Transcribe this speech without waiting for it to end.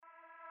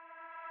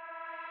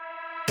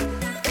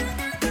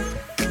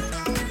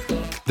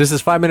This is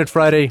 5 Minute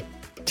Friday.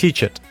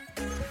 Teach it.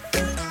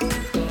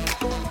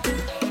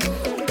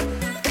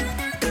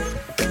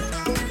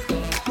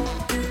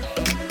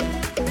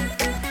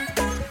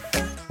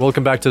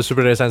 Welcome back to the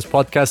Super Data Science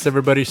Podcast,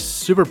 everybody.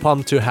 Super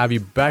pumped to have you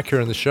back here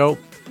on the show.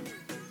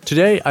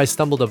 Today, I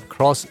stumbled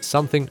across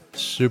something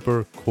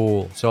super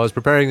cool. So I was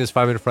preparing this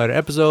 5 Minute Friday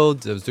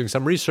episode. I was doing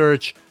some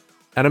research,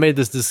 and I made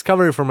this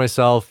discovery for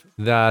myself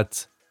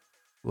that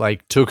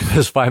took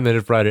this 5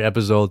 Minute Friday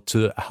episode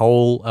to a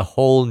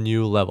whole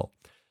new level.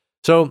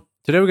 So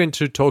today we're going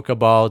to talk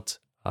about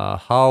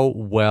how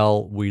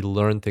well we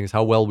learn things,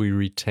 how well we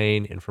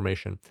retain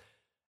information.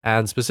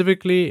 And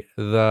specifically,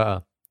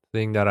 the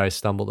thing that I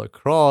stumbled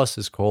across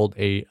is called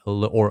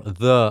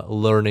the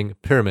learning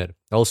pyramid,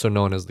 also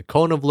known as the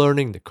cone of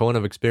learning, the cone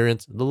of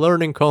experience, the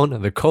learning cone,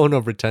 the cone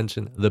of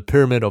retention, the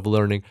pyramid of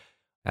learning,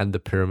 and the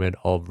pyramid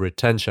of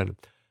retention.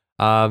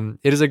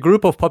 It is a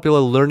group of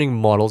popular learning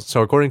models.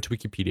 So according to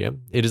Wikipedia,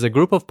 it is a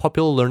group of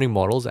popular learning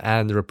models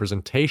and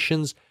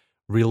representations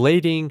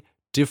relating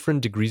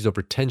different degrees of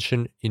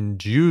retention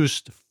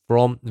induced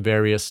from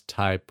various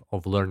type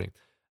of learning.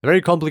 A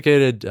very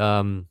complicated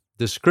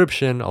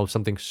description of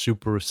something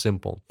super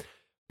simple.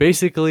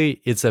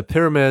 Basically, it's a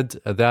pyramid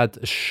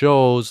that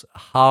shows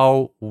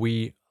how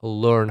we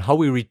learn, how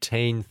we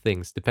retain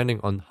things, depending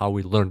on how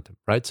we learn them,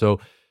 right?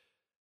 So,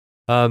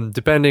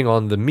 depending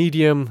on the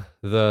medium,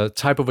 the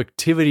type of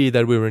activity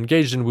that we were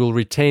engaged in, we'll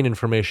retain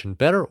information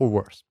better or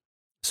worse.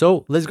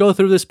 So, let's go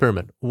through this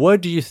pyramid. What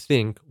do you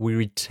think we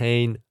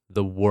retain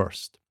the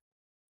worst?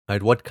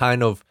 Right? What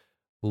kind of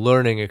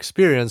learning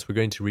experience we're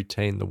going to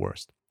retain the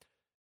worst?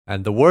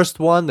 And the worst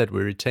one that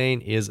we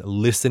retain is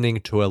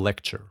listening to a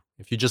lecture.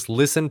 If you just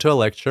listen to a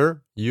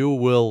lecture, you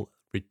will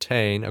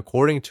retain,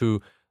 according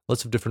to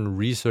lots of different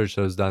research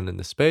that was done in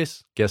the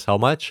space, guess how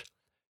much?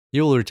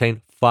 You will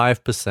retain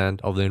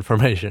 5% of the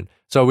information.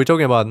 So we're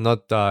talking about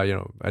not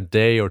a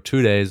day or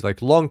 2 days,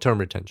 like long-term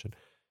retention.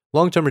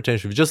 Long-term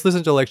retention, if you just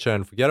listen to a lecture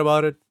and forget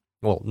about it,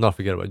 well, not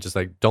forget about it, just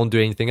don't do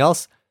anything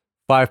else,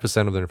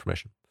 5% of the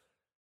information.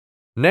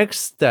 Next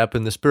step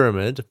in this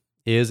pyramid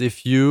is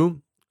if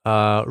you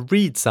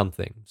read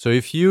something. So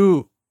if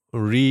you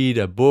read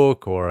a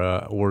book or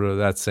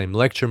that same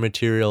lecture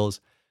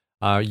materials,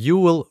 you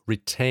will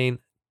retain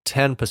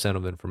 10%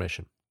 of the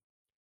information.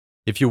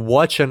 If you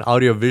watch an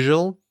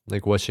audiovisual,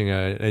 like watching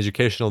an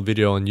educational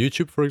video on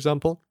YouTube, for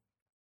example,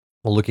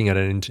 or looking at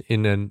an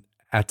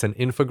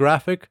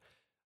infographic,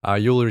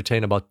 you will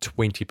retain about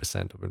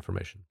 20% of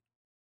information.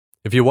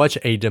 If you watch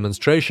a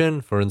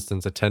demonstration, for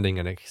instance, attending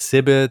an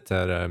exhibit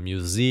at a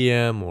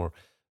museum or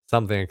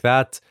something like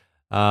that,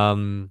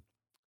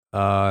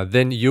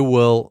 then you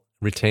will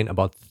retain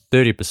about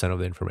 30% of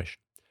the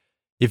information.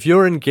 If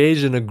you're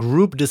engaged in a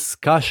group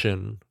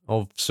discussion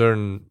of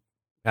certain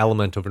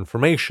element of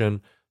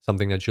information,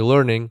 something that you're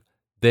learning,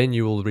 then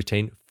you will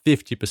retain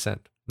 50%.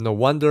 No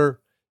wonder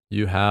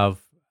you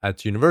have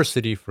at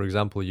university, for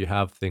example, you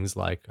have things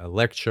like a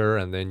lecture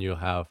and then you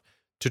have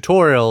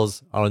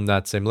tutorials on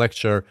that same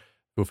lecture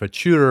with a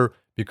tutor,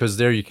 because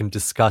there you can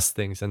discuss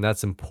things, and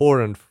that's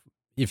important.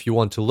 If you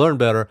want to learn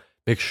better,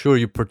 make sure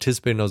you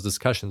participate in those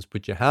discussions,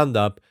 put your hand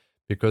up,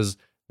 because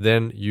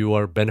then you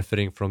are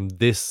benefiting from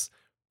this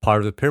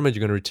part of the pyramid. You're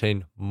going to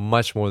retain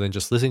much more than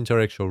just listening to a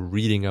lecture or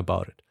reading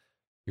about it.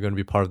 You're going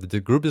to be part of the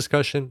group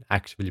discussion,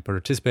 actively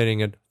participating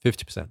in it.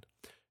 50%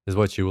 is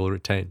what you will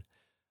retain.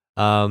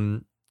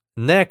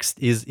 Next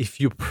is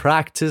if you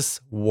practice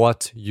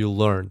what you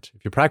learned.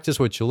 If you practice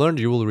what you learned,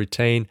 you will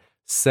retain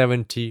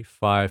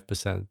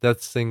 75%.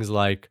 That's things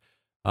like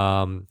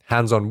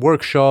hands-on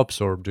workshops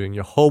or doing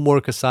your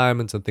homework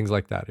assignments and things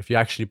like that. If you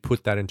actually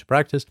put that into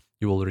practice,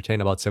 you will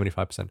retain about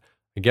 75%.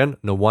 Again,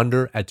 no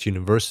wonder at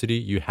university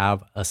you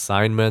have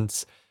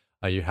assignments,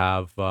 you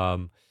have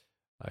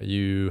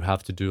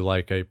to do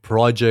like a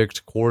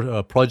project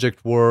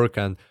work,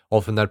 and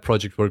often that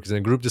project work is in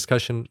a group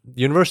discussion.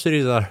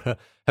 Universities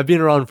have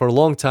been around for a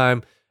long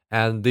time,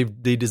 and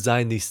they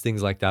design these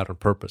things like that on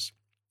purpose.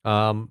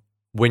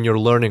 When you're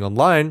learning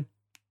online,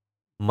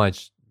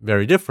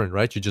 very different,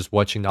 right? You're just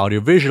watching the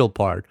audiovisual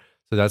part.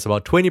 So that's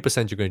about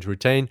 20% you're going to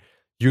retain.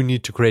 You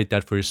need to create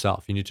that for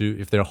yourself. You need to,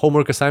 if there are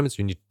homework assignments,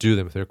 you need to do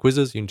them. If there are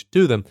quizzes, you need to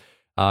do them.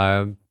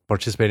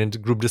 Participate in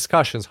group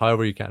discussions,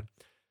 however you can.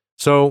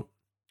 So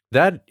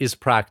that is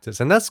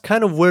practice. And that's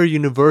kind of where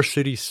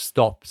university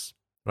stops,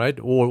 right?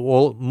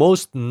 Or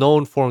most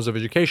known forms of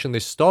education, they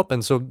stop.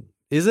 And so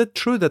is it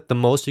true that the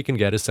most you can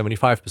get is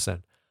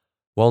 75%?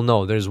 Well,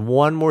 no, there's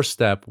one more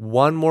step,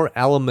 one more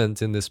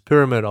element in this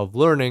pyramid of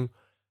learning,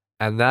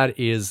 and that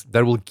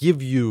will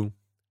give you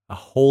a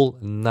whole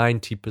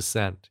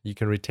 90%. You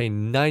can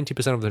retain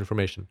 90% of the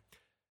information.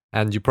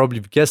 And you probably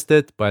guessed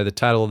it by the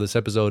title of this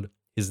episode,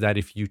 is that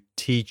if you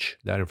teach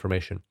that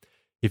information,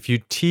 if you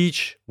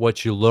teach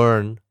what you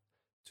learn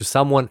to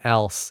someone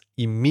else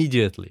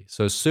immediately,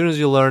 so as soon as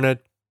you learn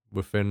it,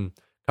 within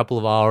a couple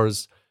of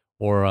hours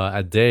or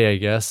a day, I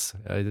guess,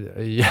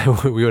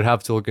 we would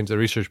have to look into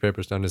research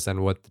papers to understand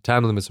what the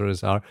time limits for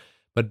this are.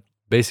 But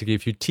basically,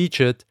 if you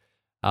teach it,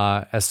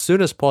 as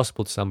soon as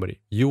possible to somebody,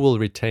 you will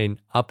retain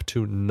up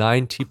to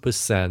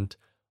 90%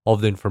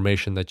 of the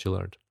information that you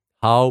learned.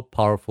 How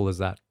powerful is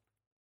that?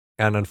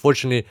 And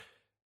unfortunately,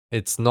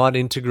 it's not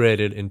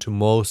integrated into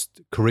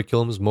most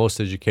curriculums, most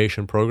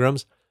education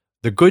programs.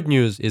 The good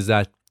news is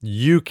that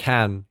you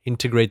can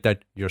integrate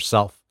that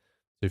yourself.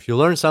 If you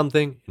learn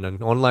something in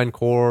an online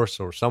course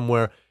or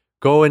somewhere,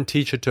 go and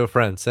teach it to a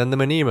friend, send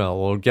them an email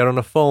or get on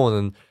a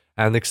phone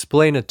and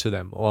explain it to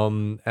them. Or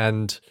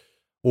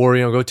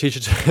go teach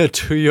it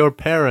to your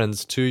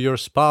parents, to your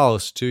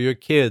spouse, to your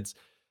kids.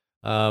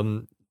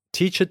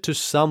 Teach it to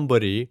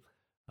somebody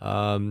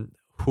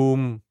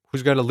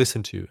who's going to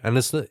listen to you. And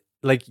it's not,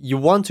 like, you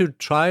want to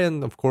try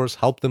and, of course,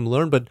 help them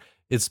learn, but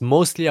it's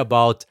mostly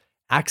about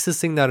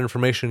accessing that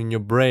information in your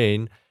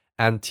brain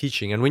and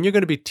teaching. And when you're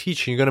going to be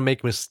teaching, you're going to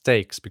make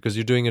mistakes because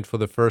you're doing it for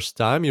the first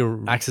time. You're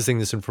accessing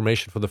this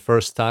information for the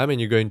first time,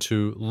 and you're going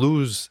to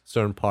lose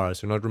certain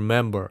parts, you'll not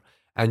remember,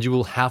 and you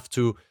will have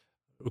to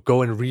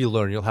go and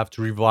relearn. You'll have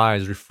to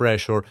revise,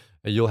 refresh, or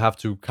you'll have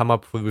to come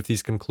up with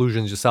these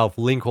conclusions yourself,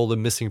 link all the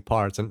missing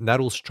parts, and that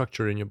will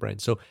structure in your brain.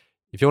 So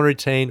if you want to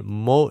retain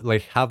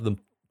have the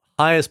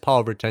highest power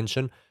of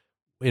retention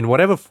in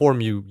whatever form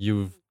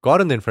you've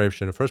gotten the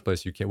information in the first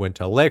place, you went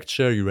to a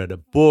lecture, you read a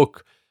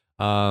book,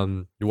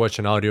 you watch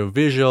an audio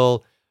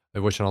visual,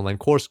 you watch an online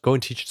course, go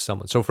and teach it to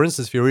someone. So for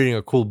instance, if you're reading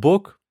a cool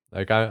book,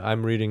 like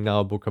I'm reading now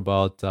a book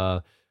about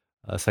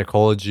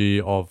psychology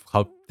of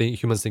how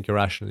humans think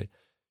irrationally.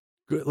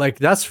 Like,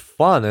 that's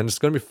fun, and it's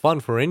going to be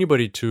fun for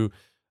anybody to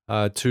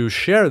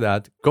share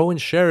that. Go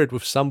and share it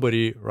with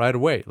somebody right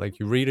away. Like,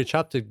 you read a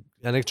chapter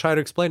and try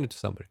to explain it to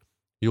somebody.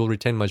 You'll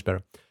retain much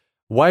better.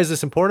 Why is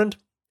this important?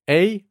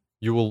 A,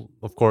 you will,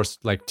 of course,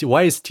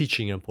 why is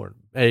teaching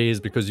important? A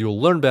is because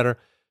you'll learn better.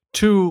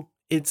 2,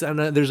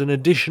 there's an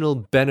additional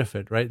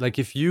benefit, right? Like,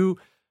 if you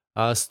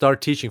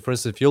start teaching, for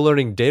instance, if you're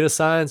learning data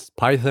science,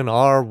 Python,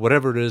 R,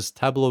 whatever it is,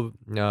 Tableau,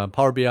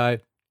 Power BI,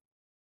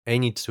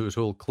 any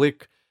tool,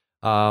 Click,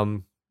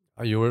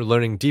 you're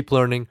learning deep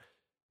learning.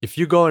 If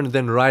you go and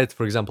then write,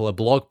 for example, a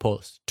blog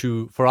post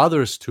for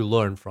others to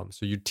learn from,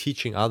 so you're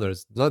teaching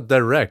others, not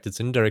direct, it's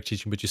indirect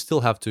teaching, but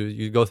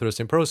you go through the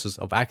same process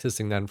of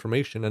accessing that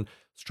information and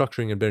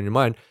structuring it better in your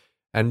mind.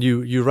 And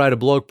you write a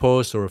blog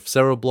post or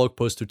several blog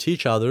posts to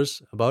teach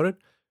others about it.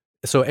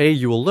 So A,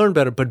 you will learn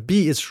better, but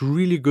B, it's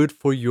really good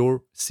for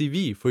your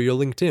CV, for your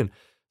LinkedIn.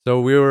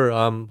 So we were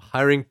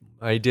hiring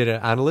a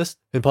data analyst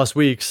in past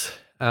weeks,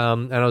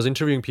 and I was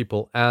interviewing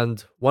people,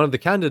 and one of the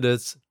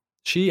candidates,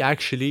 she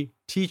actually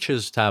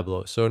teaches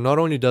Tableau. So not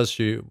only does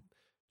she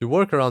do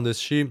work around this,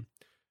 she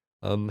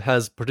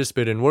has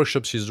participated in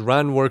workshops, she's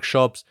run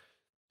workshops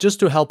just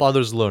to help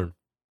others learn.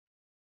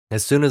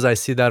 As soon as I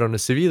see that on a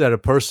CV, that a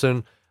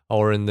person,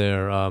 or in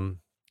their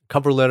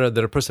cover letter,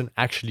 that a person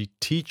actually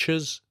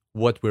teaches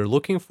what we're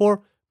looking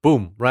for,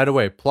 boom, right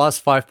away, plus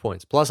 5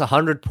 points, plus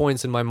 100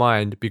 points in my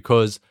mind,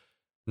 because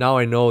now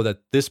I know that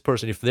this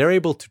person, if they're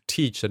able to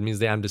teach, that means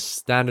they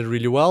understand it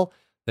really well.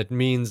 That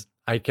means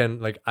I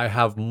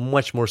have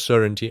much more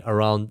certainty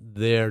around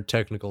their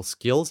technical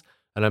skills,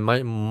 and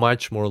I'm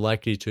much more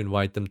likely to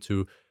invite them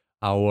to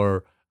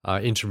our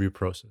interview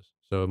process.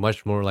 So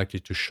much more likely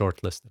to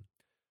shortlist them.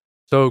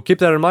 So keep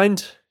that in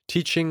mind.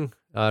 Teaching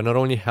not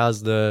only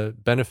has the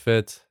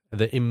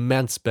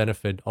immense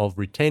benefit of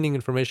retaining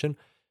information,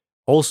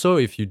 also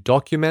if you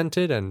document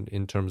it, and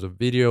in terms of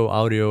video,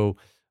 audio,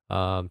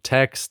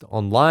 text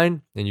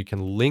online, and you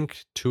can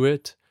link to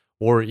it,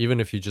 or even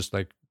if you just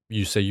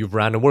you say you've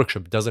ran a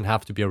workshop, it doesn't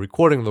have to be a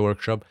recording of the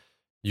workshop.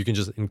 You can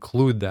just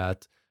include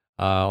that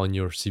on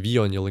your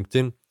CV, on your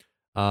LinkedIn.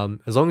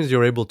 As long as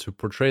you're able to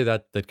portray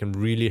that can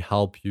really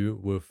help you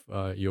with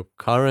your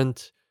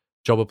current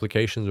job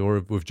applications, or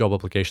with job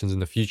applications in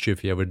the future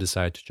if you ever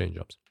decide to change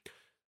jobs.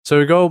 So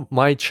here we go.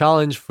 My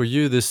challenge for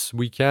you this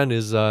weekend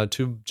is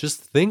to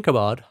just think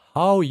about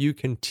how you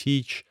can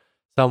teach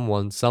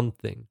someone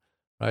something,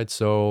 right?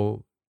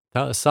 So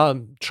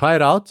try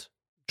it out.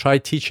 Try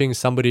teaching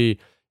somebody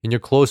in your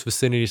close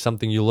vicinity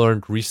something you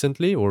learned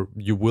recently or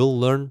you will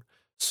learn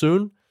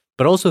soon.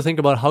 But also think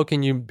about how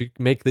can you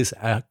make this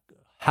a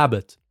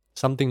habit,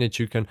 something that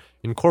you can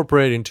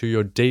incorporate into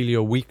your daily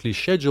or weekly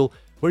schedule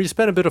where you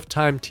spend a bit of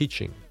time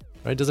teaching,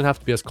 right? It doesn't have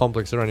to be as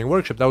complex as running a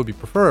workshop. That would be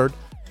preferred.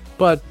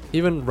 But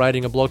even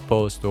writing a blog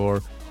post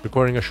or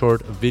recording a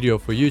short video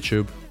for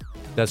YouTube,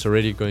 that's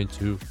already going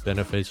to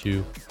benefit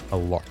you a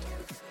lot.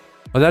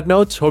 On that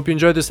note, hope you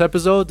enjoyed this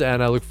episode,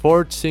 and I look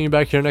forward to seeing you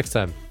back here next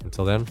time.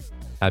 Until then,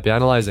 happy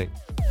analyzing.